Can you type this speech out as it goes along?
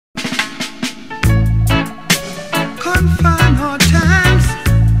Confine hard times,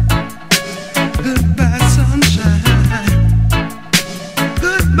 goodbye sunshine,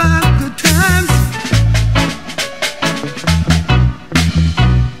 goodbye good times.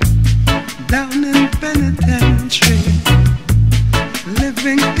 Down in penitentiary,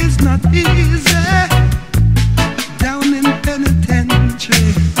 living is not easy. Down in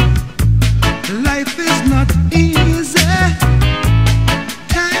penitentiary, life is not easy.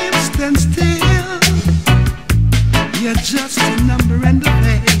 Time stands still, you're just a number and a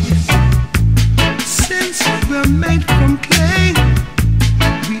face. Since we're made from clay,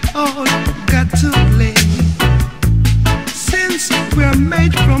 we all got to play. Since we're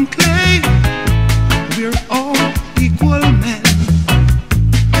made from clay, we're all equal men.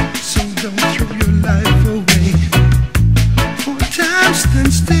 So don't throw your life away. For time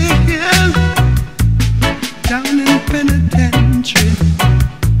stands still, down in penitentiary.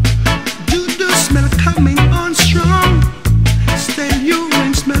 Do the smell coming on strong. Stale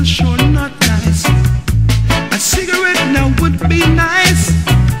urine smell sure not nice. A cigarette now would be nice.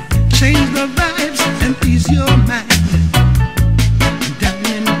 Change the vibes and ease your mind. Down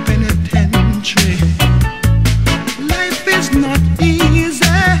in penitentiary, life is not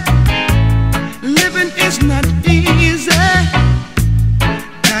easy. Living is not easy.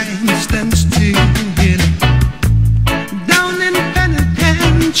 Time stands still. Down in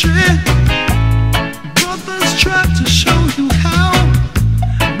penitentiary, brothers try to show you how,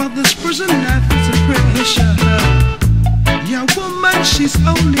 but this prison life is a pressure. Your woman, she's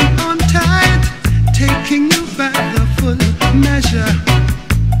only on tight, taking you by the full measure.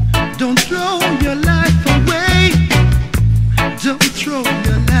 Don't throw your life away. Don't throw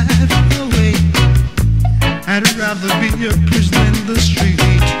your life away. I'd rather be a prisoner in the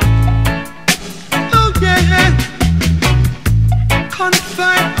street. Oh yeah.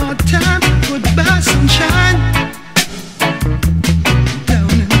 Confine our time, goodbye sunshine.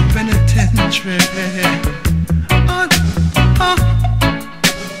 Down in penitentiary, hard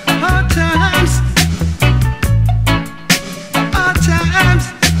times, hard times,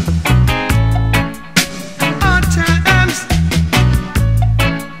 hard times.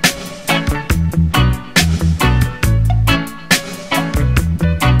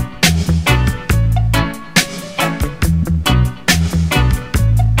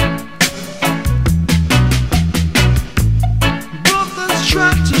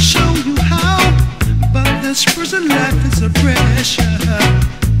 Try to show you how, but this prison life is a pressure.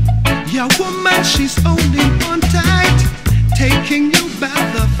 Your woman, she's holding on tight, taking you by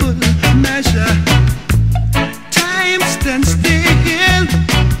the full measure.